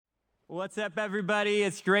What's up, everybody?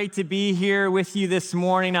 It's great to be here with you this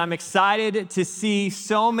morning. I'm excited to see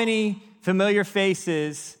so many familiar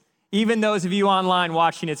faces, even those of you online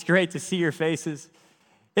watching. It's great to see your faces.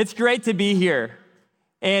 It's great to be here.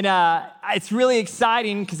 And it's really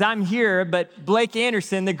exciting because I'm here, but Blake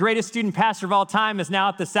Anderson, the greatest student pastor of all time, is now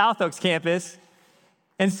at the South Oaks campus.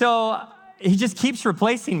 And so he just keeps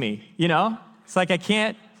replacing me, you know? It's like I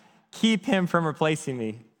can't keep him from replacing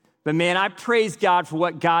me. But man, I praise God for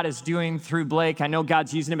what God is doing through Blake. I know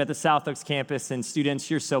God's using him at the South Oaks campus, and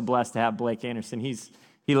students, you're so blessed to have Blake Anderson.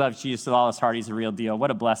 He loves Jesus with all his heart. He's a real deal.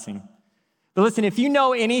 What a blessing. But listen, if you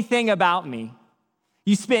know anything about me,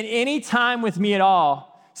 you spend any time with me at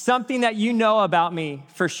all, something that you know about me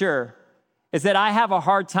for sure is that I have a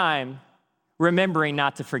hard time remembering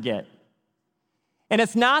not to forget. And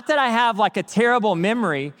it's not that I have like a terrible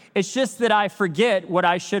memory, it's just that I forget what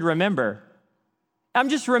I should remember. I'm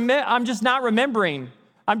just not remembering.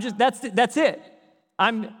 That's it.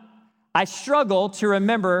 I struggle to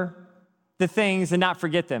remember the things and not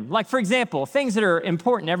forget them. Like, for example, things that are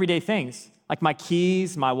important, everyday things, like my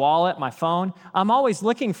keys, my wallet, my phone. I'm always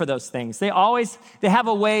looking for those things. They have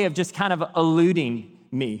a way of just kind of eluding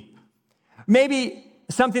me. Maybe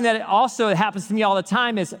something that also happens to me all the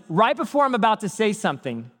time is right before I'm about to say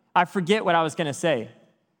something, I forget what I was gonna say.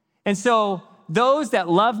 And so those that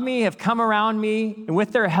love me have come around me, and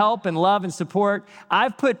with their help and love and support,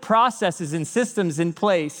 I've put processes and systems in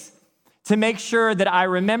place to make sure that I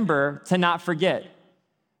remember to not forget.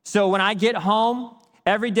 So when I get home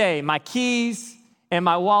every day, my keys and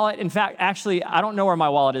my wallet, in fact, actually, I don't know where my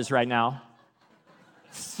wallet is right now.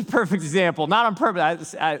 It's a perfect example, not on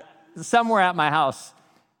purpose, somewhere at my house,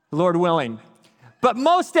 Lord willing. But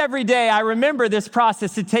most every day, I remember this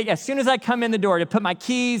process to take, as soon as I come in the door, to put my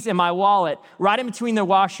keys and my wallet right in between the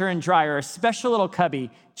washer and dryer, a special little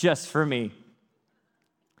cubby just for me.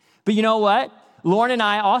 But you know what? Lauren and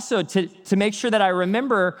I also, to make sure that I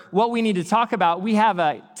remember what we need to talk about, we have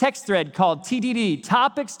a text thread called TTD,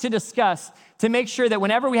 Topics to Discuss, to make sure that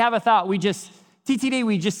whenever we have a thought, we just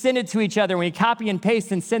send it to each other. We copy and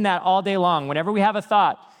paste and send that all day long whenever we have a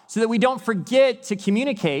thought, so that we don't forget to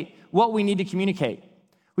communicate what we need to communicate.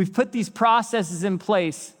 We've put these processes in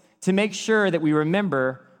place to make sure that we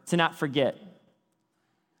remember to not forget.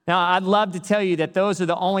 Now, I'd love to tell you that those are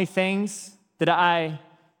the only things that I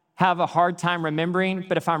have a hard time remembering,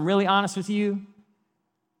 but if I'm really honest with you,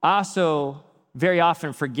 I also very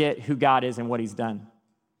often forget who God is and what he's done.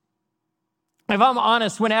 If I'm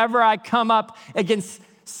honest, whenever I come up against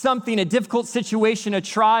something, a difficult situation, a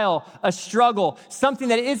trial, a struggle, something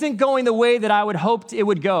that isn't going the way that I would hoped it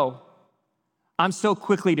would go, I'm so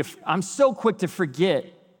quick to forget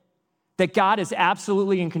that God is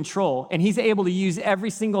absolutely in control, and he's able to use every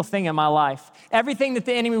single thing in my life. Everything that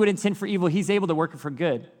the enemy would intend for evil, he's able to work it for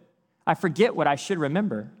good. I forget what I should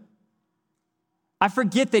remember. I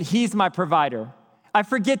forget that he's my provider. I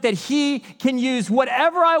forget that he can use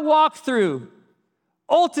whatever I walk through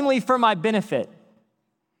ultimately for my benefit.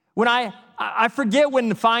 When I forget when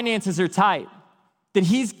the finances are tight, that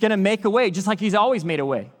he's gonna make a way, just like he's always made a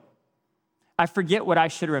way. I forget what I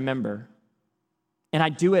should remember, and I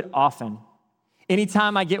do it often.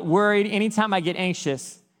 Anytime I get worried, anytime I get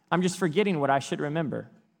anxious, I'm just forgetting what I should remember.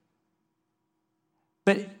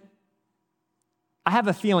 But I have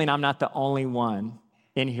a feeling I'm not the only one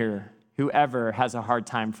in here who ever has a hard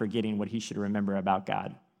time forgetting what he should remember about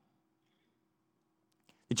God.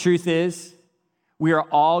 The truth is, we are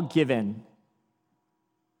all given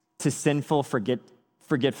to sinful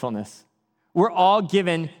forgetfulness. We're all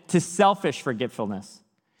given to selfish forgetfulness.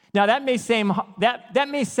 Now that may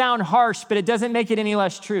sound harsh, but it doesn't make it any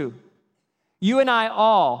less true. You and I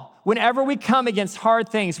all, whenever we come against hard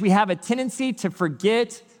things, we have a tendency to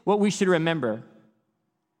forget what we should remember.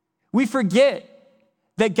 We forget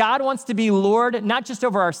that God wants to be Lord, not just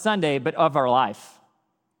over our Sunday, but of our life.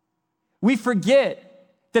 We forget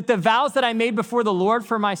that the vows that I made before the Lord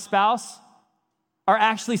for my spouse are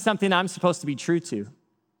actually something I'm supposed to be true to.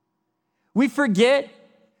 We forget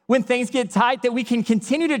when things get tight that we can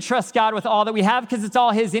continue to trust God with all that we have because it's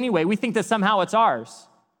all his anyway. We think that somehow it's ours.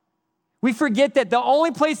 We forget that the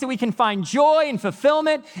only place that we can find joy and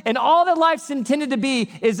fulfillment and all that life's intended to be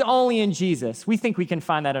is only in Jesus. We think we can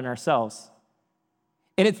find that in ourselves.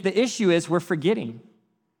 And the issue is we're forgetting.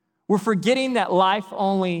 We're forgetting that life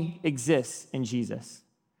only exists in Jesus.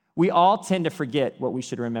 We all tend to forget what we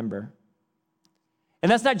should remember.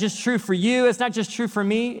 And that's not just true for you. It's not just true for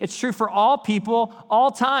me. It's true for all people,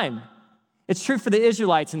 all time. It's true for the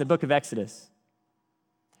Israelites in the book of Exodus.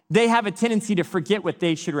 They have a tendency to forget what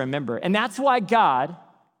they should remember. And that's why God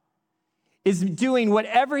is doing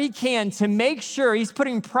whatever he can to make sure, he's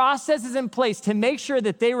putting processes in place to make sure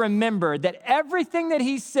that they remember that everything that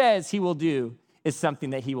he says he will do is something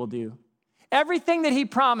that he will do. Everything that he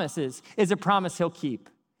promises is a promise he'll keep.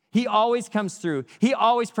 He always comes through. He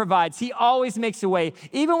always provides. He always makes a way.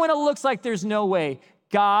 Even when it looks like there's no way,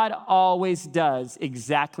 God always does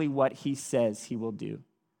exactly what he says he will do.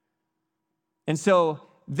 And so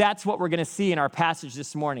that's what we're going to see in our passage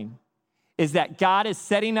this morning, is that God is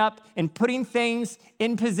setting up and putting things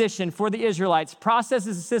in position for the Israelites,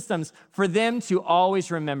 processes and systems for them to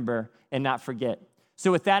always remember and not forget.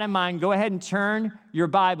 So with that in mind, go ahead and turn your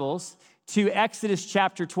Bibles to Exodus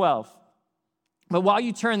chapter 12. But while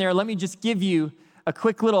you turn there, let me just give you a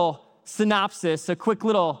quick little synopsis, a quick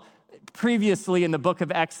little previously in the book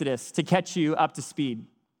of Exodus to catch you up to speed.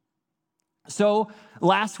 So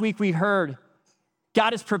last week we heard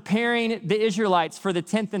God is preparing the Israelites for the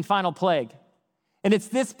 10th and final plague. And it's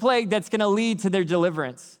this plague that's going to lead to their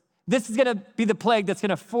deliverance. This is going to be the plague that's going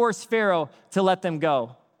to force Pharaoh to let them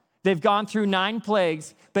go. They've gone through 9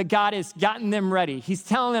 plagues, but God has gotten them ready. He's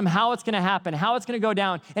telling them how it's going to happen, how it's going to go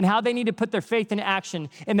down, and how they need to put their faith in action,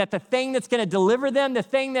 and that the thing that's going to deliver them, the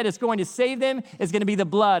thing that is going to save them, is going to be the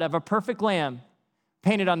blood of a perfect lamb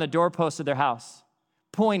painted on the doorpost of their house,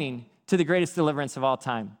 pointing to the greatest deliverance of all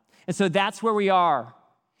time. And so that's where we are.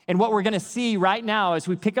 And what we're going to see right now as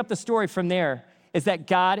we pick up the story from there is that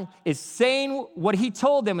God is saying what he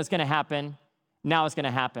told them was going to happen, now is going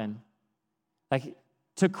to happen. Like,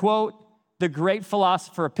 to quote the great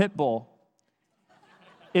philosopher Pitbull,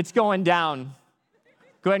 it's going down.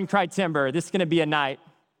 Go ahead and cry timber. This is going to be a night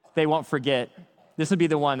they won't forget. This will be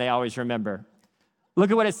the one they always remember.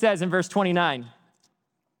 Look at what it says in verse 29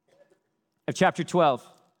 of chapter 12.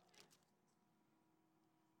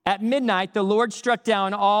 At midnight, the Lord struck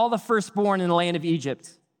down all the firstborn in the land of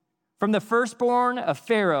Egypt, from the firstborn of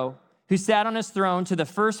Pharaoh, who sat on his throne, to the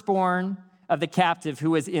firstborn of the captive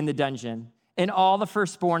who was in the dungeon, and all the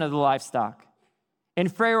firstborn of the livestock.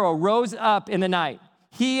 And Pharaoh rose up in the night,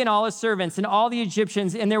 he and all his servants and all the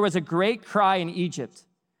Egyptians, and there was a great cry in Egypt,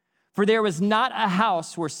 for there was not a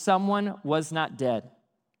house where someone was not dead.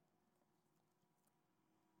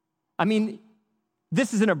 I mean,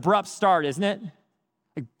 this is an abrupt start, isn't it?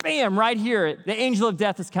 Like, bam, right here, the angel of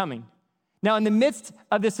death is coming. Now, in the midst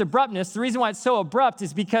of this abruptness, the reason why it's so abrupt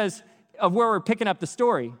is because of where we're picking up the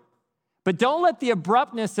story. But don't let the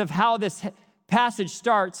abruptness of how this passage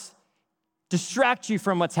starts distract you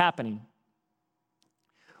from what's happening.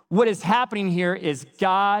 What is happening here is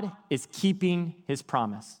God is keeping his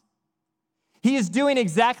promise. He is doing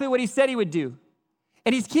exactly what he said he would do.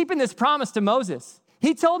 And he's keeping this promise to Moses.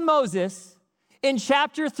 He told Moses in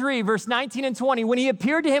chapter 3, verse 19 and 20, when he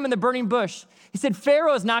appeared to him in the burning bush, he said,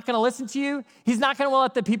 Pharaoh is not going to listen to you. He's not going to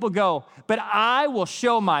let the people go. But I will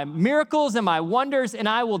show my miracles and my wonders, and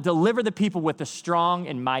I will deliver the people with a strong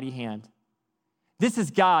and mighty hand. This is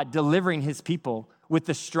God delivering his people with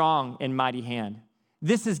the strong and mighty hand.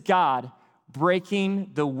 This is God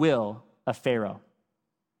breaking the will of Pharaoh.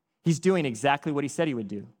 He's doing exactly what he said he would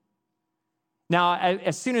do. Now,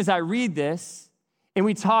 as soon as I read this, and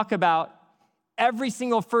we talk about every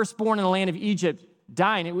single firstborn in the land of Egypt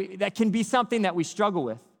dying, that can be something that we struggle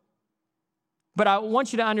with. But I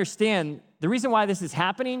want you to understand, the reason why this is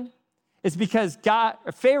happening is because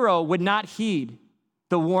Pharaoh would not heed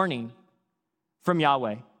the warning from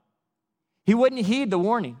Yahweh. He wouldn't heed the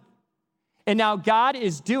warning. And now God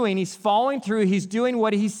is he's following through, he's doing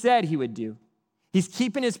what he said he would do. He's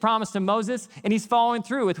keeping his promise to Moses, and he's following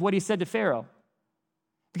through with what he said to Pharaoh.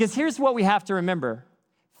 Because here's what we have to remember.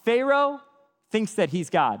 Pharaoh thinks that he's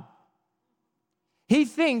God. He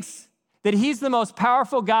thinks that he's the most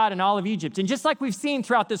powerful God in all of Egypt. And just like we've seen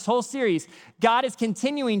throughout this whole series, God is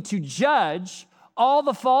continuing to judge all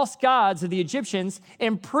the false gods of the Egyptians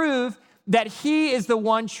and prove that he is the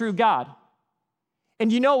one true God.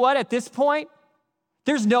 And you know what? At this point,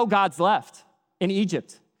 there's no gods left in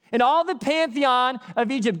Egypt. In all the pantheon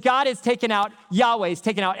of Egypt, God has taken out, Yahweh has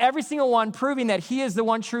taken out every single one, proving that he is the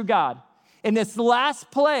one true God. And this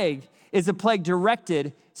last plague is a plague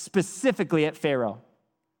directed specifically at Pharaoh.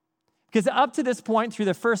 Because up to this point, through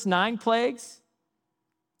the first 9 plagues,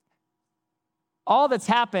 all that's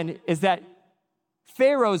happened is that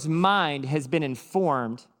Pharaoh's mind has been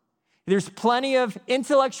informed. There's plenty of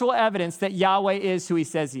intellectual evidence that Yahweh is who he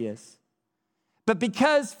says he is. But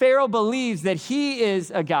because Pharaoh believes that he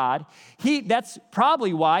is a God, that's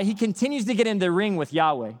probably why he continues to get in the ring with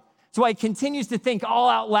Yahweh. That's why he continues to think, I'll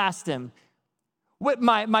outlast him.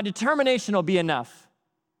 My determination will be enough.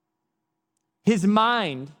 His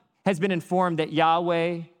mind has been informed that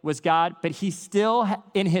Yahweh was God, but he still,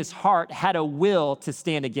 in his heart, had a will to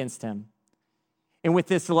stand against him. And with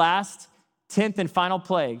this last 10th and final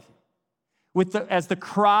plague, as the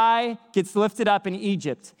cry gets lifted up in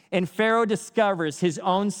Egypt and Pharaoh discovers his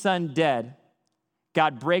own son dead,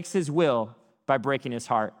 God breaks his will by breaking his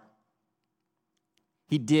heart.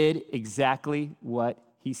 He did exactly what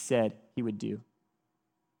he said he would do.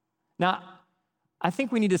 Now, I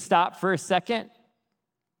think we need to stop for a second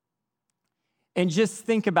and just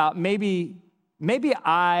think about maybe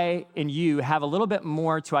I and you have a little bit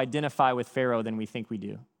more to identify with Pharaoh than we think we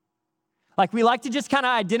do. Like, we like to just kind of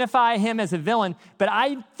identify him as a villain, but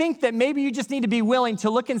I think that maybe you just need to be willing to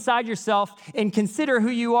look inside yourself and consider who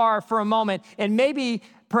you are for a moment, and maybe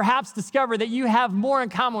perhaps discover that you have more in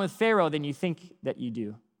common with Pharaoh than you think that you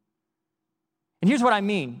do. And here's what I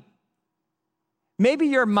mean. Maybe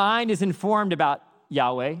your mind is informed about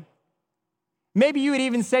Yahweh. Maybe you would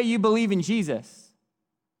even say you believe in Jesus,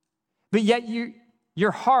 but yet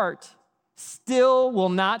your heart still will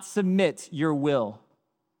not submit your will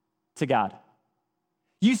to God.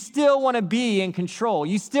 You still want to be in control.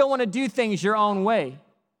 You still want to do things your own way.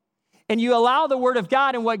 And you allow the Word of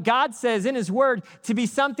God and what God says in His Word to be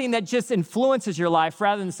something that just influences your life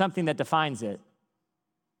rather than something that defines it.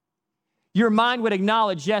 Your mind would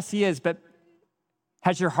acknowledge, yes, He is, but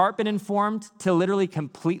has your heart been informed to literally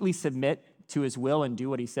completely submit to His will and do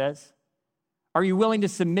what He says? Are you willing to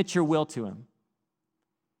submit your will to Him?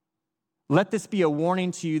 Let this be a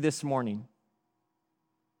warning to you this morning.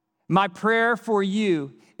 My prayer for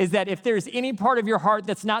you is that if there's any part of your heart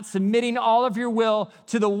that's not submitting all of your will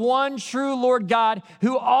to the one true Lord God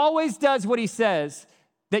who always does what He says,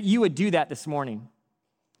 that you would do that this morning.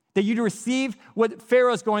 That you'd receive what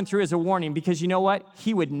Pharaoh's going through as a warning, because you know what?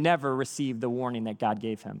 He would never receive the warning that God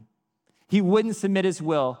gave him. He wouldn't submit his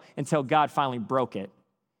will until God finally broke it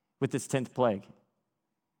with this 10th plague.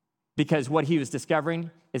 Because what he was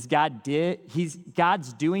discovering is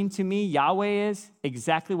God's doing to me, Yahweh is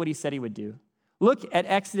exactly what He said He would do. Look at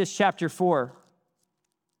Exodus chapter 4.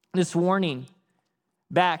 This warning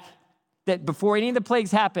back that before any of the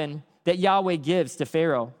plagues happen, that Yahweh gives to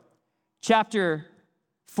Pharaoh. Chapter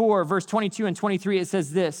 4, verse 22 and 23, it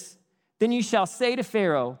says this: "Then you shall say to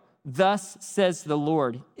Pharaoh, thus says the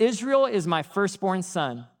Lord, Israel is my firstborn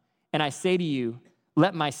son, and I say to you,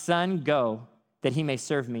 let my son go, that he may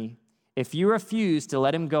serve me. If you refuse to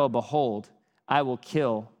let him go, behold, I will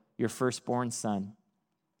kill your firstborn son."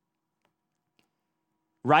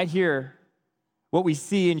 Right here, what we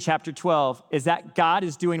see in chapter 12 is that God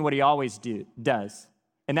is doing what He always does,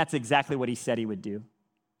 and that's exactly what He said He would do.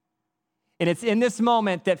 And it's in this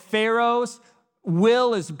moment that Pharaoh's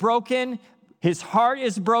will is broken, his heart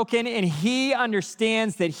is broken, and he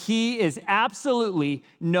understands that he is absolutely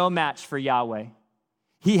no match for Yahweh.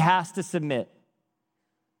 He has to submit.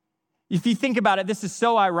 If you think about it, this is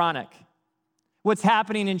so ironic, what's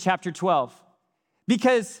happening in chapter 12,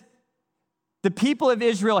 because the people of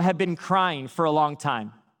Israel have been crying for a long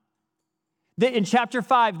time. In chapter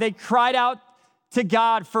 5, they cried out to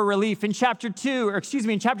God for relief. In chapter 2,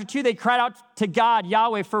 they cried out to God,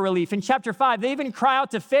 Yahweh, for relief. In chapter 5, they even cry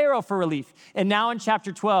out to Pharaoh for relief. And now in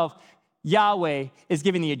chapter 12, Yahweh is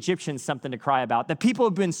giving the Egyptians something to cry about. The people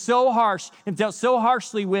have been so harsh and dealt so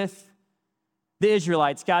harshly with the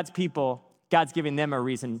Israelites, God's people. God's giving them a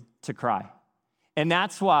reason to cry. And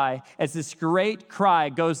that's why, as this great cry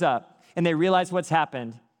goes up and they realize what's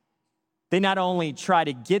happened,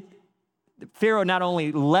 Pharaoh not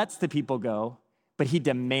only lets the people go, but he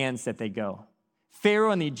demands that they go.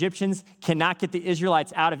 Pharaoh and the Egyptians cannot get the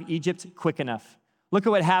Israelites out of Egypt quick enough. Look at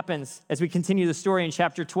what happens as we continue the story in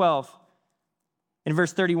chapter 12. In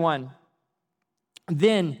verse 31,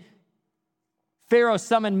 "Then Pharaoh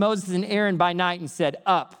summoned Moses and Aaron by night and said,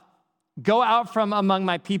 'Up, go out from among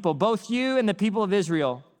my people, both you and the people of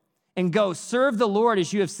Israel, and go serve the Lord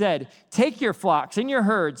as you have said. Take your flocks and your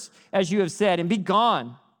herds as you have said, and be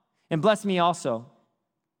gone, and bless me also.'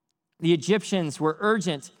 The Egyptians were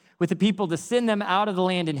urgent with the people to send them out of the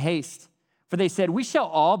land in haste, for they said, 'We shall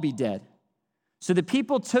all be dead.' So the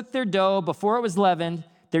people took their dough before it was leavened,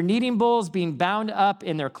 their kneading bowls being bound up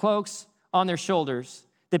in their cloaks on their shoulders.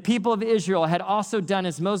 The people of Israel had also done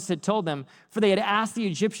as Moses had told them, for they had asked the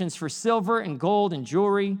Egyptians for silver and gold and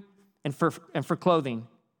jewelry and for clothing.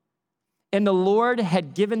 And the Lord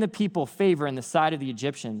had given the people favor in the sight of the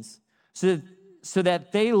Egyptians, so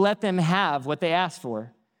that they let them have what they asked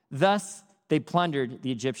for. Thus, they plundered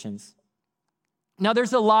the Egyptians." Now,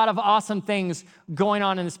 there's a lot of awesome things going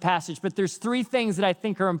on in this passage, but there's 3 things that I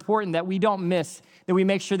think are important that we don't miss, that we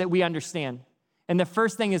make sure that we understand. And the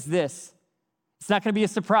first thing is this. It's not going to be a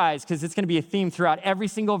surprise because it's going to be a theme throughout every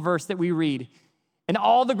single verse that we read. And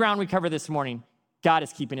all the ground we cover this morning, God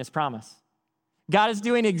is keeping His promise. God is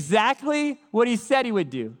doing exactly what he said he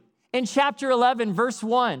would do. In chapter 11, verse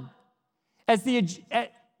 1,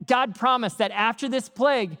 God promised that after this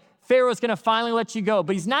plague, Pharaoh is going to finally let you go.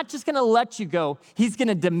 But he's not just going to let you go. He's going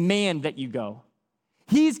to demand that you go.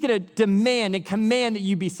 He's going to demand and command that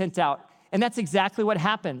you be sent out. And that's exactly what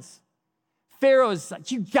happens. Pharaoh's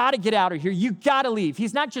like, you got to get out of here. You got to leave.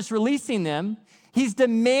 He's not just releasing them. He's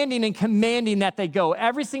demanding and commanding that they go,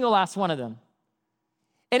 every single last one of them.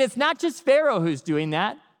 And it's not just Pharaoh who's doing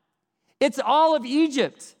that. It's all of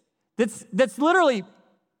Egypt that's literally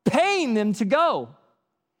paying them to go.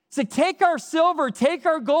 It's like, take our silver, take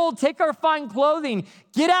our gold, take our fine clothing,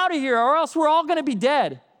 get out of here, or else we're all going to be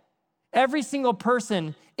dead. Every single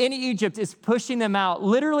person in Egypt is pushing them out,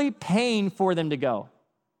 literally paying for them to go.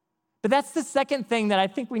 But that's the second thing that I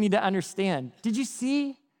think we need to understand. Did you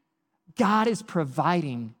see? God is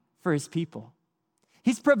providing for his people.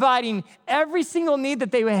 He's providing every single need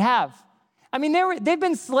that they would have. I mean, they've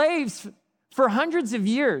been slaves for hundreds of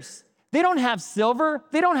years. They don't have silver.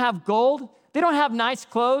 They don't have gold. They don't have nice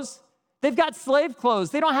clothes. They've got slave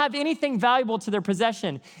clothes. They don't have anything valuable to their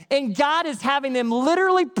possession. And God is having them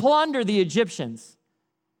literally plunder the Egyptians.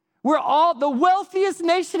 We're all the wealthiest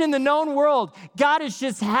nation in the known world. God is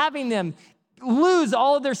just having them lose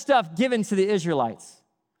all of their stuff given to the Israelites.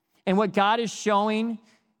 And what God is showing,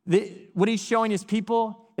 what he's showing his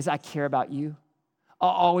people is, I care about you. I'll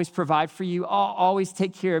always provide for you. I'll always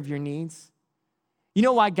take care of your needs. You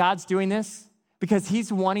know why God's doing this? Because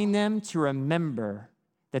he's wanting them to remember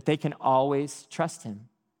that they can always trust him.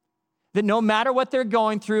 That no matter what they're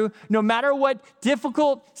going through, no matter what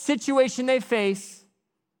difficult situation they face,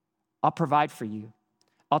 I'll provide for you.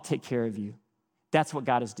 I'll take care of you. That's what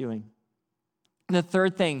God is doing. And the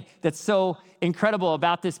third thing that's so incredible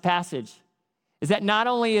about this passage is that not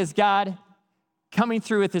only is God coming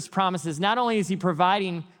through with his promises, not only is he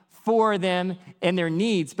providing for them and their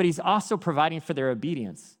needs, but he's also providing for their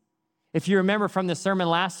obedience. If you remember from the sermon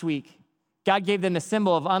last week, God gave them the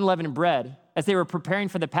symbol of unleavened bread as they were preparing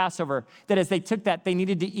for the Passover, that as they took that, they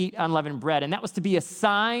needed to eat unleavened bread. And that was to be a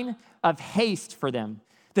sign of haste for them,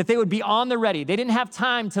 that they would be on the ready. They didn't have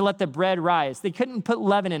time to let the bread rise. They couldn't put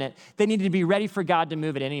leaven in it. They needed to be ready for God to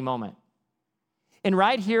move at any moment. And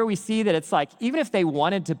right here we see that it's like, even if they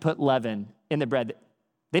wanted to put leaven in the bread,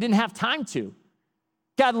 they didn't have time to.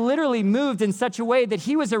 God literally moved in such a way that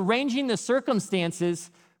he was arranging the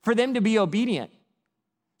circumstances for them to be obedient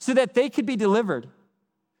so that they could be delivered.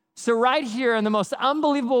 So right here, in the most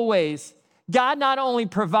unbelievable ways, God not only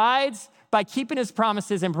provides by keeping his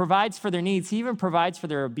promises and provides for their needs, he even provides for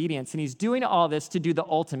their obedience. And he's doing all this to do the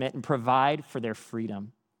ultimate and provide for their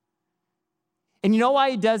freedom. And you know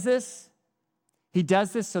why he does this? He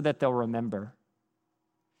does this so that they'll remember.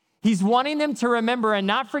 He's wanting them to remember and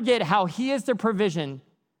not forget how he is their provision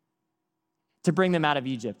to bring them out of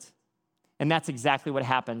Egypt. And that's exactly what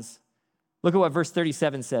happens. Look at what verse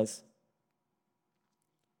 37 says.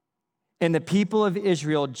 And the people of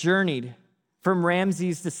Israel journeyed from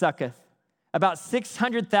Ramses to Succoth, about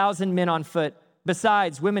 600,000 men on foot,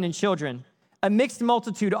 besides women and children. A mixed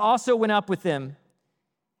multitude also went up with them,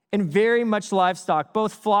 and very much livestock,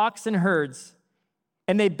 both flocks and herds.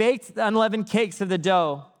 And they baked the unleavened cakes of the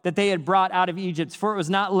dough that they had brought out of Egypt, for it was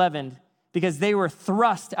not leavened, because they were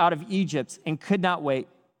thrust out of Egypt and could not wait,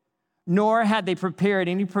 nor had they prepared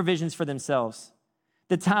any provisions for themselves.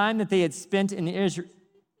 The time that they had spent in Israel,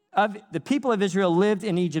 the people of Israel lived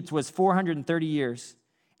in Egypt was 430 years.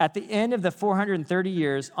 At the end of the 430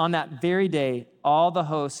 years, on that very day, all the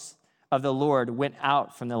hosts of the Lord went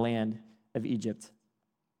out from the land of Egypt.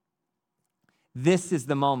 This is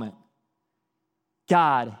the moment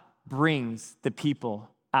God brings the people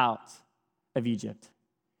out of Egypt.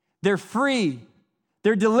 They're free.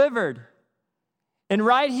 They're delivered. And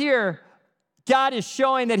right here, God is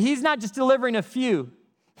showing that he's not just delivering a few.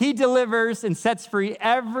 He delivers and sets free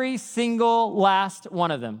every single last one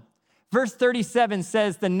of them. Verse 37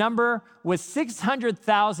 says the number was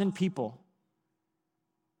 600,000 people.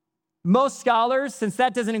 Most scholars, since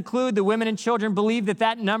that doesn't include the women and children, believe that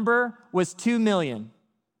that number was 2 million.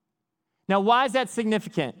 Now, why is that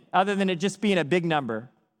significant, other than it just being a big number?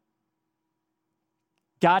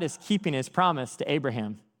 God is keeping his promise to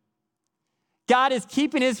Abraham. God is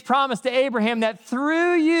keeping his promise to Abraham that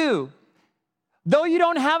through you, though you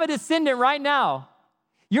don't have a descendant right now,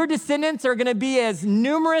 your descendants are going to be as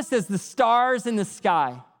numerous as the stars in the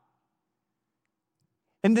sky.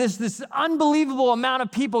 And there's this unbelievable amount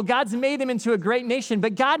of people. God's made them into a great nation,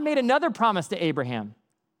 but God made another promise to Abraham.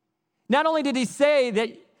 Not only did he say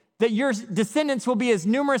that your descendants will be as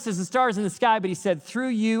numerous as the stars in the sky, but he said, through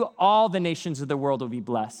you, all the nations of the world will be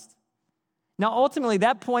blessed. Now, ultimately,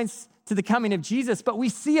 that points to the coming of Jesus, but we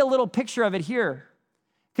see a little picture of it here.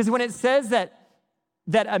 Because when it says that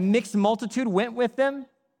a mixed multitude went with them,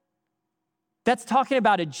 that's talking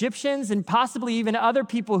about Egyptians and possibly even other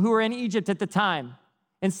people who were in Egypt at the time,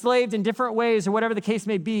 enslaved in different ways or whatever the case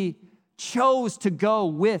may be, chose to go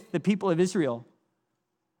with the people of Israel.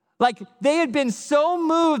 Like they had been so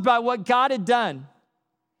moved by what God had done,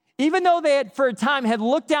 even though they had for a time had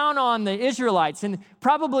looked down on the Israelites and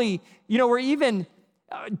probably, were even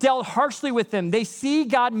dealt harshly with them. They see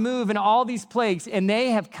God move in all these plagues, and they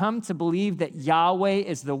have come to believe that Yahweh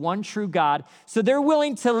is the one true God. So they're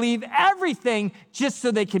willing to leave everything just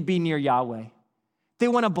so they could be near Yahweh. They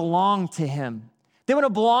want to belong to him. They want to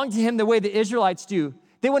belong to him the way the Israelites do.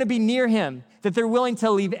 They want to be near him, that they're willing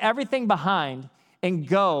to leave everything behind and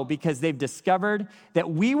go because they've discovered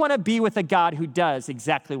that we want to be with a God who does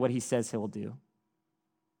exactly what he says he will do.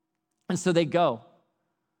 And so they go.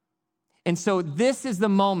 And so this is the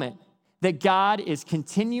moment that God is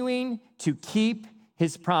continuing to keep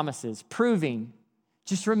his promises, proving,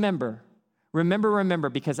 just remember,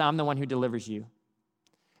 because I'm the one who delivers you.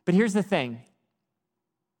 But here's the thing.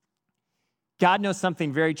 God knows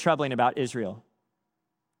something very troubling about Israel.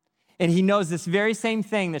 And he knows this very same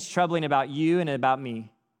thing that's troubling about you and about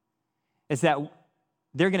me, is that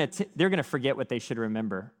they're gonna forget what they should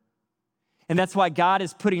remember. And that's why God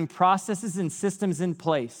is putting processes and systems in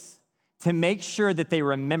place to make sure that they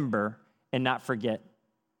remember and not forget.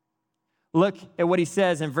 Look at what he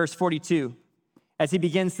says in verse 42 as he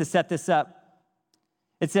begins to set this up.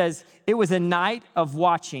 It says, "It was a night of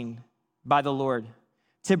watching by the Lord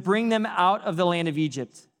to bring them out of the land of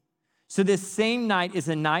Egypt. So this same night is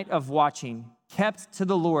a night of watching kept to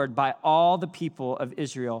the Lord by all the people of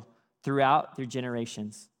Israel throughout their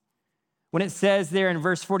generations." When it says there in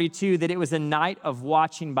verse 42 that it was a night of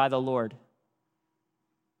watching by the Lord,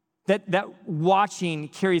 that watching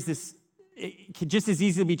carries this, it could just as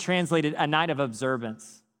easily be translated a night of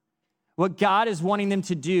observance. What God is wanting them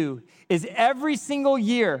to do is every single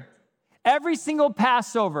year, every single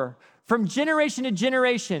Passover, from generation to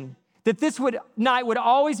generation, that this night would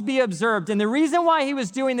always be observed. And the reason why he was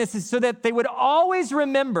doing this is so that they would always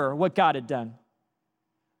remember what God had done.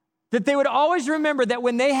 That they would always remember that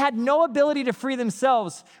when they had no ability to free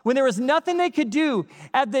themselves, when there was nothing they could do,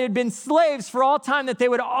 as they had been slaves for all time, that they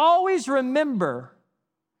would always remember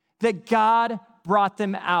that God brought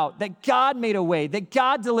them out, that God made a way, that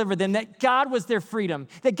God delivered them, that God was their freedom,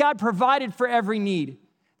 that God provided for every need,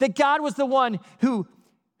 that God was the one who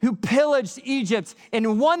pillaged Egypt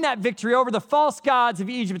and won that victory over the false gods of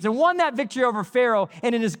Egypt and won that victory over Pharaoh,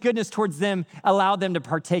 and in his goodness towards them, allowed them to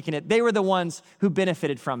partake in it. They were the ones who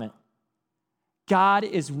benefited from it. God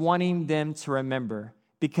is wanting them to remember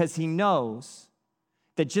because he knows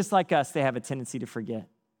that just like us, they have a tendency to forget.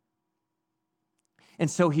 And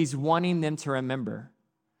so he's wanting them to remember.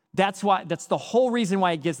 That's the whole reason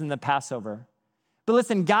why he gives them the Passover. But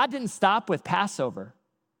listen, God didn't stop with Passover.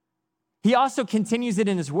 He also continues it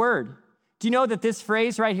in his word. Do you know that this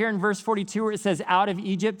phrase right here in verse 42 where it says out of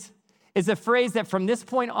Egypt is a phrase that from this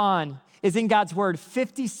point on is in God's word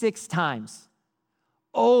 56 times.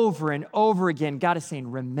 Over and over again, God is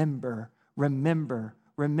saying, remember, remember,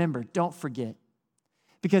 remember, don't forget.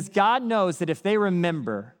 Because God knows that if they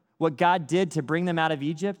remember what God did to bring them out of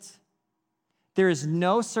Egypt, there is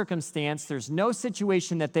no circumstance, there's no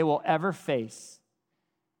situation that they will ever face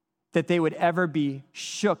that they would ever be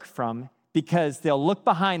shook from, because they'll look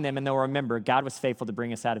behind them and they'll remember God was faithful to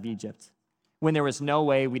bring us out of Egypt. When there was no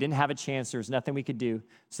way, we didn't have a chance, there was nothing we could do.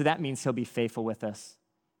 So that means he'll be faithful with us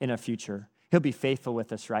in a future. He'll be faithful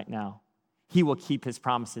with us right now. He will keep his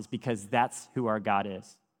promises because that's who our God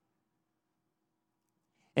is.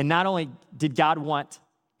 And not only did God want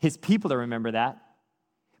his people to remember that,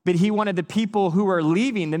 but he wanted the people who were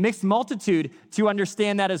leaving, the mixed multitude, to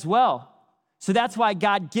understand that as well. So that's why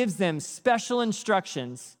God gives them special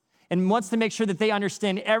instructions and wants to make sure that they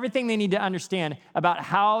understand everything they need to understand about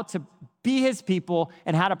how to be his people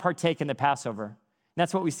and how to partake in the Passover. And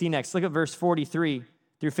that's what we see next. Look at verse 43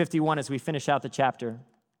 through 51 as we finish out the chapter.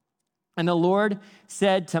 "And the Lord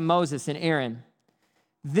said to Moses and Aaron,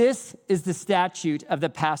 'This is the statute of the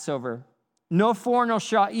Passover. No foreigner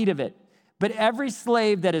shall eat of it, but every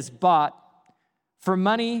slave that is bought for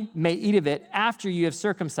money may eat of it after you have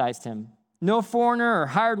circumcised him. No foreigner or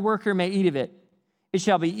hired worker may eat of it. It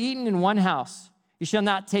shall be eaten in one house. You shall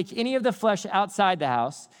not take any of the flesh outside the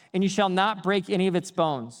house, and you shall not break any of its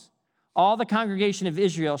bones. All the congregation of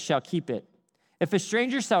Israel shall keep it. If a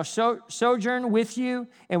stranger shall sojourn with you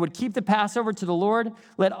and would keep the Passover to the Lord,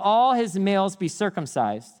 let all his males be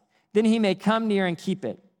circumcised. Then he may come near and keep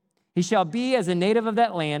it. He shall be as a native of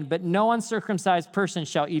that land, but no uncircumcised person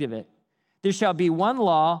shall eat of it. There shall be one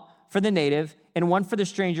law for the native and one for the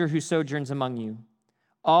stranger who sojourns among you.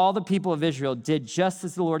 All the people of Israel did just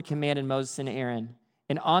as the Lord commanded Moses and Aaron.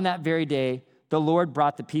 And on that very day, the Lord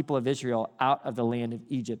brought the people of Israel out of the land of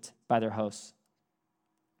Egypt by their hosts.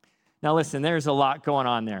 Now listen, there's a lot going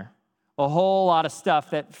on there. A whole lot of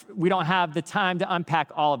stuff that we don't have the time to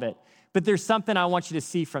unpack all of it. But there's something I want you to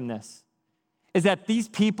see from this, is that these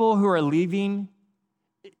people who are leaving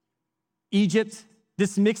Egypt,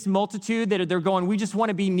 this mixed multitude that they're going, we just want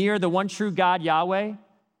to be near the one true God, Yahweh.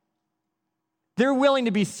 They're willing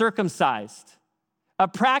to be circumcised, a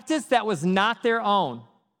practice that was not their own,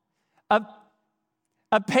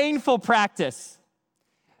 a painful practice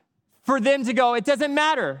for them to go, it doesn't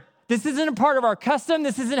matter. This isn't a part of our custom.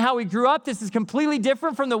 This isn't how we grew up. This is completely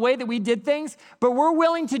different from the way that we did things, but we're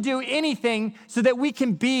willing to do anything so that we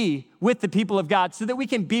can be with the people of God, so that we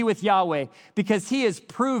can be with Yahweh, because he has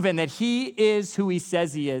proven that he is who he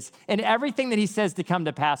says he is, and everything that he says to come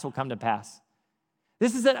to pass will come to pass.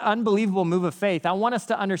 This is an unbelievable move of faith. I want us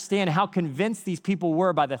to understand how convinced these people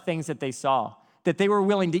were by the things that they saw, that they were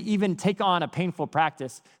willing to even take on a painful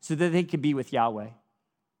practice so that they could be with Yahweh.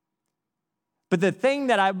 But the thing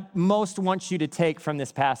that I most want you to take from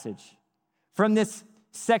this passage, from this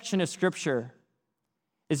section of scripture,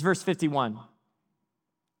 is verse 51.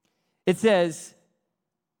 It says,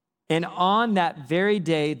 and on that very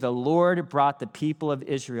day, the Lord brought the people of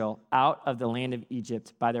Israel out of the land of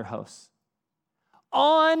Egypt by their hosts.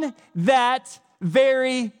 On that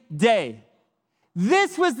very day.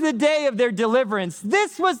 This was the day of their deliverance.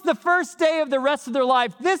 This was the first day of the rest of their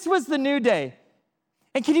life. This was the new day.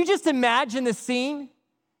 And can you just imagine the scene?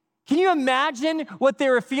 Can you imagine what they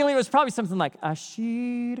were feeling? It was probably something like,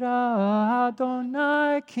 Ashira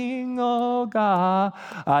Adonai, King O God.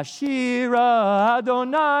 Ashira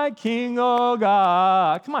Adonai, King O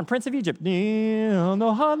God. Come on, Prince of Egypt.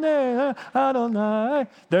 Adonai.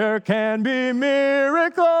 There can be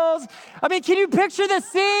miracles. I mean, can you picture the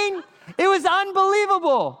scene? It was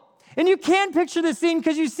unbelievable. And you can picture the scene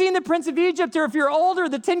because you've seen the Prince of Egypt, or if you're older,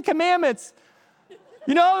 the Ten Commandments.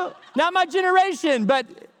 You know, not my generation, but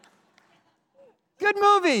good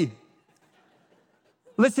movie.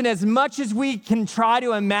 Listen, as much as we can try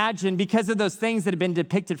to imagine because of those things that have been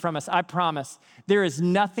depicted from us, I promise, there is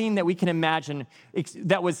nothing that we can imagine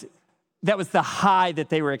that was the high that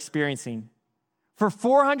they were experiencing. For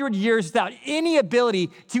 400 years, without any ability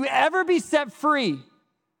to ever be set free,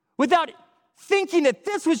 without thinking that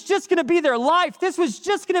this was just going to be their life, this was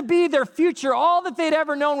just going to be their future, all that they'd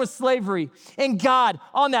ever known was slavery. And God,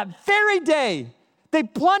 on that very day, they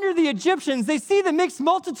plunder the Egyptians. They see the mixed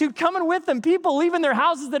multitude coming with them, people leaving their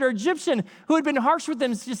houses that are Egyptian, who had been harsh with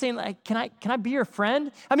them, just saying, like, can I be your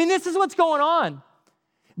friend? I mean, this is what's going on.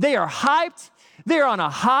 They are hyped. They're on a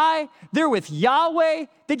high. They're with Yahweh.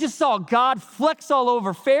 They just saw God flex all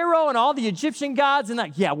over Pharaoh and all the Egyptian gods, and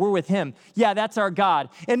like, yeah, we're with him. Yeah, that's our God.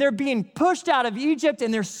 And they're being pushed out of Egypt,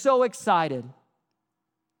 and they're so excited.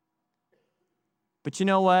 But you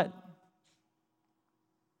know what?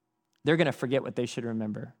 They're going to forget what they should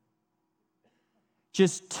remember.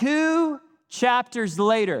 Just 2 chapters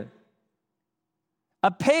later, a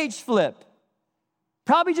page flip,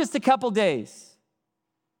 probably just a couple days,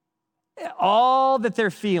 all that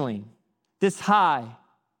they're feeling, this high,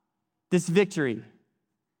 this victory,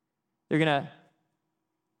 they're going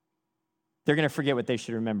to forget what they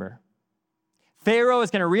should remember. Pharaoh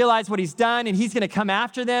is going to realize what he's done, and he's going to come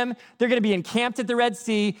after them. They're going to be encamped at the Red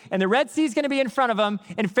Sea, and the Red Sea is going to be in front of them,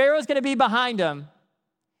 and Pharaoh's going to be behind them,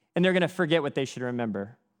 and they're going to forget what they should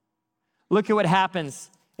remember. Look at what happens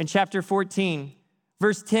in chapter 14,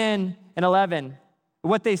 verse 10 and 11.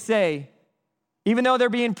 What they say, even though they're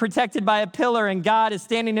being protected by a pillar and God is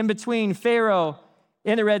standing in between Pharaoh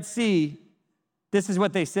and the Red Sea, this is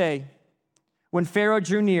what they say. When Pharaoh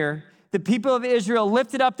drew near, the people of Israel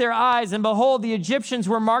lifted up their eyes, and behold, the Egyptians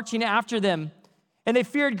were marching after them, and they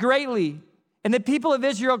feared greatly. And the people of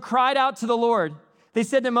Israel cried out to the Lord. They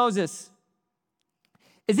said to Moses,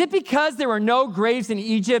 is it because there were no graves in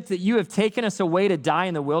Egypt that you have taken us away to die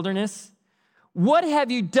in the wilderness? What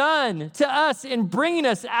have you done to us in bringing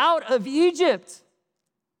us out of Egypt?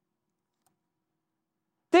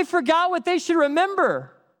 They forgot what they should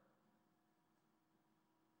remember.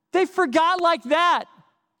 They forgot like that.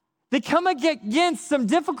 They come against some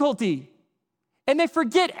difficulty, and they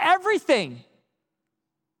forget everything.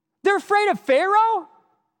 They're afraid of Pharaoh.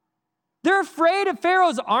 They're afraid of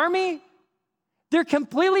Pharaoh's army. They're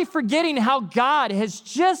completely forgetting how God has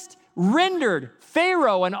just rendered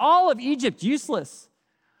Pharaoh and all of Egypt useless.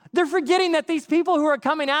 They're forgetting that these people who are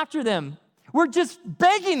coming after them, we're just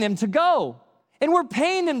begging them to go, and we're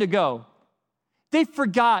paying them to go. They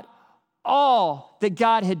forgot all that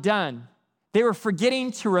God had done. They were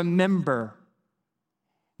forgetting to remember.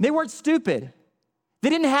 They weren't stupid. They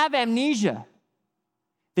didn't have amnesia.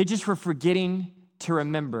 They just were forgetting to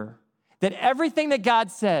remember that everything that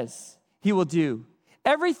God says he will do,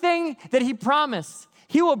 everything that he promised,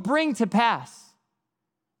 he will bring to pass.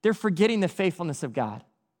 They're forgetting the faithfulness of God.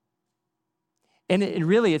 And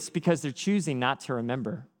it's because they're choosing not to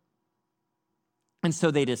remember. And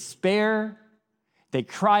so they despair, they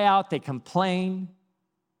cry out, they complain,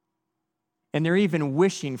 and they're even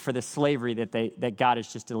wishing for the slavery that God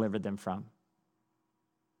has just delivered them from.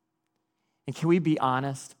 And can we be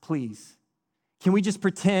honest, please? Can we just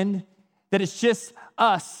pretend that it's just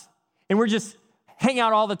us and we're just hang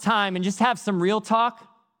out all the time and just have some real talk?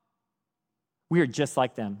 We are just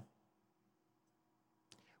like them.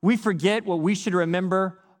 We forget what we should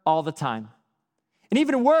remember all the time. And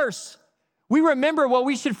even worse, we remember what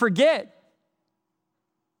we should forget.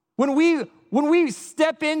 When we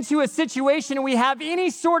step into a situation and we have any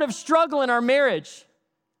sort of struggle in our marriage,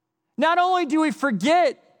 not only do we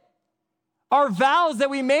forget our vows that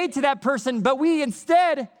we made to that person, but we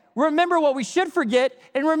instead remember what we should forget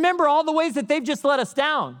and remember all the ways that they've just let us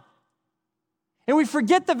down. And we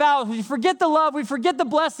forget the vows, we forget the love, we forget the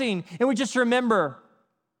blessing, and we just remember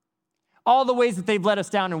all the ways that they've let us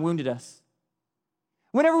down and wounded us.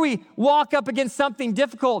 Whenever we walk up against something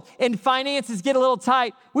difficult and finances get a little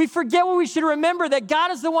tight, we forget what we should remember, that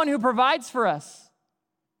God is the one who provides for us.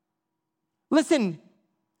 Listen,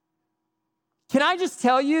 can I just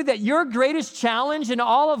tell you that your greatest challenge in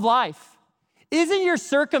all of life isn't your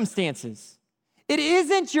circumstances. It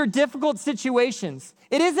isn't your difficult situations.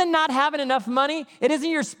 It isn't not having enough money. It isn't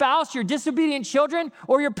your spouse, your disobedient children,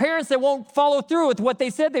 or your parents that won't follow through with what they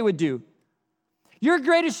said they would do. Your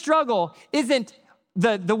greatest struggle isn't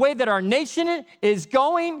the way that our nation is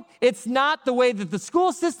going. It's not the way that the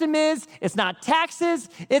school system is. It's not taxes.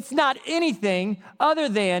 It's not anything other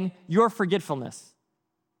than your forgetfulness.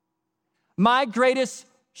 My greatest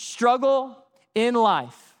struggle in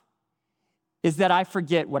life is that I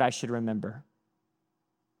forget what I should remember.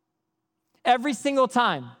 Every single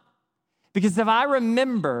time. Because if I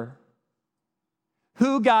remember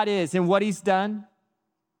who God is and what he's done,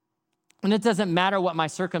 and it doesn't matter what my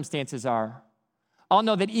circumstances are, I'll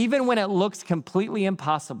know that even when it looks completely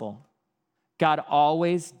impossible, God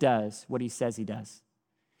always does what he says he does.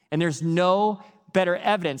 And there's no better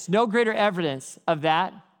evidence, no greater evidence of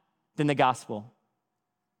that than the gospel.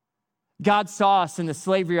 God saw us in the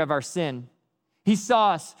slavery of our sin. He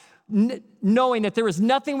saw us knowing that there was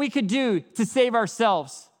nothing we could do to save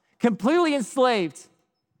ourselves, completely enslaved,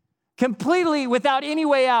 completely without any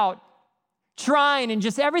way out, trying, and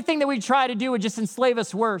just everything that we try to do would just enslave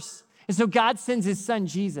us worse. And so God sends his son,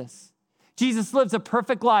 Jesus. Jesus lives a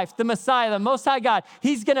perfect life, the Messiah, the Most High God.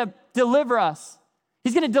 He's gonna deliver us.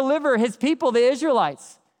 He's gonna deliver his people, the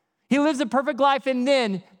Israelites. He lives a perfect life, and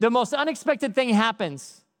then the most unexpected thing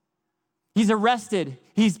happens. He's arrested,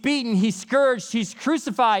 he's beaten, he's scourged, he's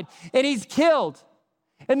crucified, and he's killed.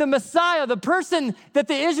 And the Messiah, the person that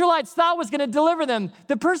the Israelites thought was gonna deliver them,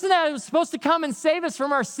 the person that was supposed to come and save us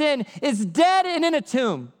from our sin, is dead and in a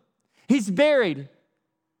tomb. He's buried.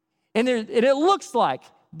 And it looks like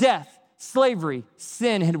death, slavery,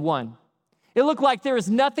 sin had won. It looked like there was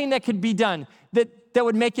nothing that could be done that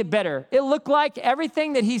would make it better. It looked like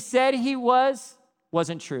everything that he said he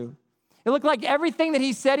wasn't true. It looked like everything that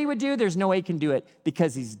he said he would do, there's no way he can do it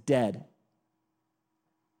because he's dead.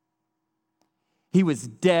 He was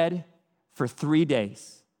dead for 3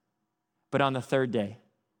 days, but on the third day,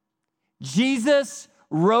 Jesus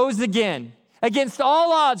rose again. Against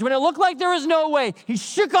all odds, when it looked like there was no way, he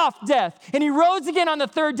shook off death and he rose again on the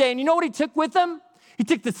third day. And you know what he took with him? He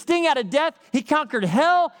took the sting out of death. He conquered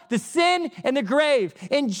hell, the sin, and the grave.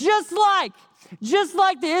 And just like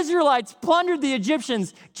the Israelites plundered the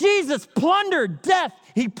Egyptians, Jesus plundered death.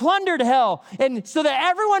 He plundered hell. And so that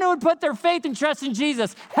everyone who would put their faith and trust in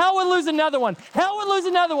Jesus, hell would lose another one, hell would lose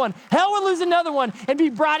another one, hell would lose another one, and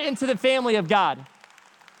be brought into the family of God.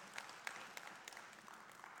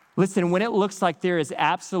 Listen, when it looks like there is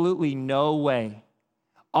absolutely no way,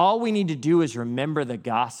 all we need to do is remember the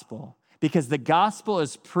gospel, because the gospel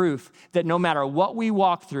is proof that no matter what we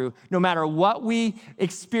walk through, no matter what we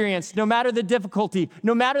experience, no matter the difficulty,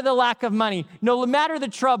 no matter the lack of money, no matter the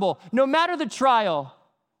trouble, no matter the trial,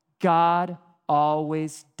 God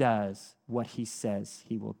always does what he says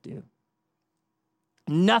he will do.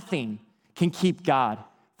 Nothing can keep God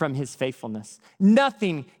from his faithfulness.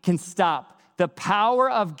 Nothing can stop the power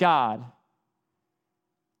of God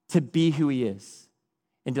to be who he is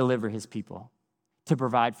and deliver his people, to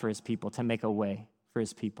provide for his people, to make a way for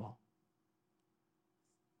his people.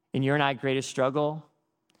 And your and I greatest struggle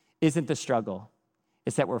isn't the struggle.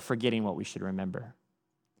 It's that we're forgetting what we should remember.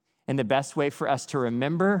 And the best way for us to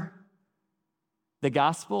remember the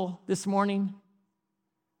gospel this morning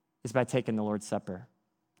is by taking the Lord's Supper.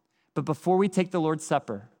 But before we take the Lord's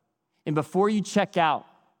Supper, and before you check out,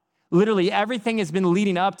 literally everything has been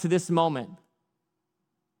leading up to this moment.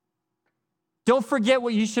 Don't forget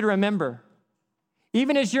what you should remember.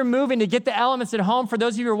 Even as you're moving to get the elements at home, for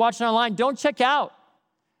those of you who are watching online, don't check out.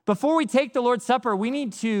 Before we take the Lord's Supper, we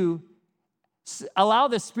need to allow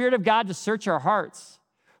the Spirit of God to search our hearts.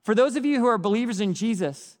 For those of you who are believers in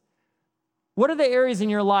Jesus, what are the areas in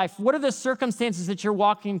your life, what are the circumstances that you're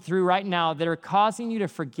walking through right now that are causing you to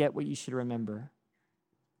forget what you should remember?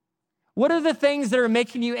 What are the things that are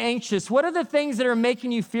making you anxious? What are the things that are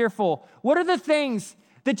making you fearful? What are the things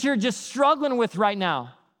that you're just struggling with right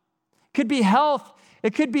now? It could be health,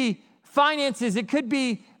 it could be finances, it could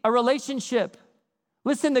be a relationship.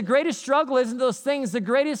 Listen, the greatest struggle isn't those things. The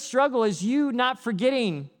greatest struggle is you not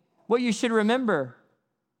forgetting what you should remember.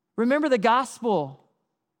 Remember the gospel,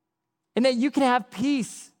 and that you can have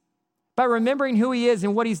peace by remembering who he is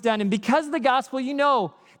and what he's done. And because of the gospel, you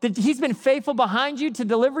know that he's been faithful behind you to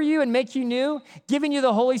deliver you and make you new, giving you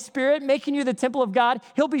the Holy Spirit, making you the temple of God.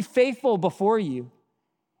 He'll be faithful before you.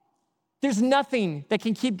 There's nothing that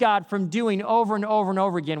can keep God from doing over and over and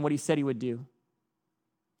over again what he said he would do.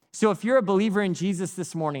 So if you're a believer in Jesus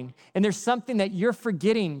this morning and there's something that you're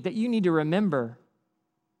forgetting that you need to remember,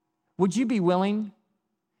 would you be willing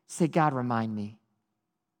to say, God, remind me?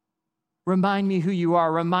 Remind me who you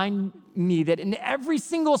are. Remind me that in every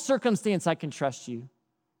single circumstance I can trust you.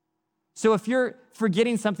 So if you're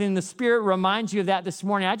forgetting something and the Spirit reminds you of that this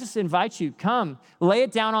morning, I just invite you, come, lay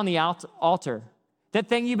it down on the altar. That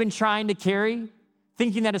thing you've been trying to carry,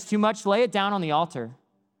 thinking that it's too much, lay it down on the altar.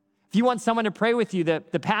 If you want someone to pray with you, the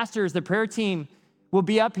pastors, the prayer team will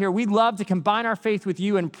be up here. We'd love to combine our faith with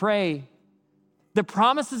you and pray the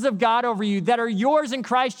promises of God over you that are yours in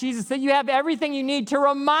Christ Jesus, that you have everything you need to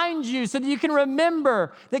remind you so that you can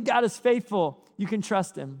remember that God is faithful. You can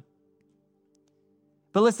trust him.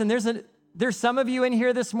 But listen, there's some of you in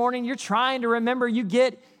here this morning, you're trying to remember.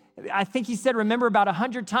 I think he said remember about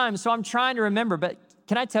 100 times, so I'm trying to remember. But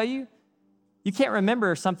can I tell you, you can't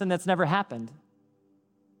remember something that's never happened.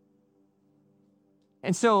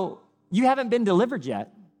 And so you haven't been delivered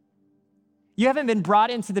yet. You haven't been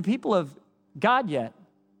brought into the people of God yet.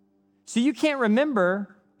 So you can't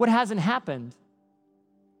remember what hasn't happened.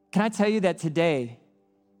 Can I tell you that today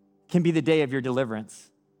can be the day of your deliverance?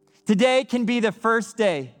 Today can be the first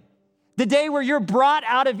day. The day where you're brought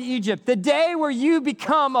out of Egypt. The day where you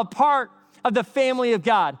become a part of the family of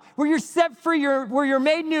God. Where you're set free, where you're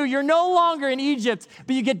made new. You're no longer in Egypt,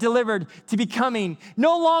 but you get delivered to becoming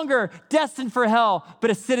no longer destined for hell,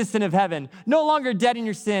 but a citizen of heaven. No longer dead in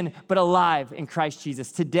your sin, but alive in Christ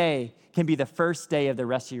Jesus. Today can be the first day of the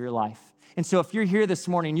rest of your life. And so if you're here this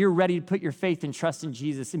morning, you're ready to put your faith and trust in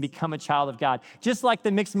Jesus and become a child of God, just like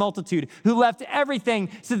the mixed multitude who left everything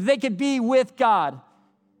so that they could be with God.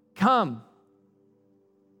 Come.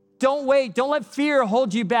 Don't wait. Don't let fear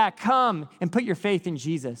hold you back. Come and put your faith in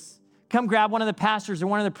Jesus. Come grab one of the pastors or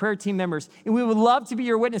one of the prayer team members, and we would love to be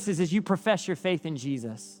your witnesses as you profess your faith in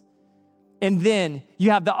Jesus. And then you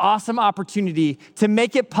have the awesome opportunity to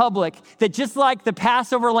make it public that just like the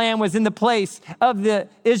Passover lamb was in the place of the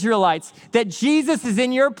Israelites, that Jesus is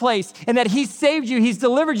in your place and that he saved you, he's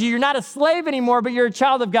delivered you. You're not a slave anymore, but you're a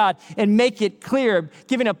child of God. And make it clear,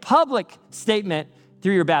 giving a public statement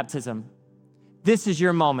through your baptism. This is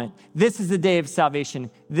your moment. This is the day of salvation.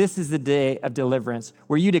 This is the day of deliverance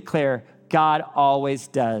where you declare God always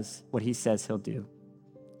does what he says he'll do.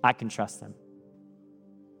 I can trust him.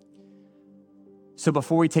 So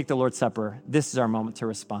before we take the Lord's Supper, this is our moment to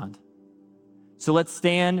respond. So let's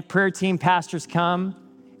stand, prayer team, pastors come,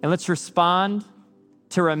 and let's respond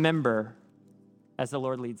to remember as the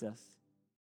Lord leads us.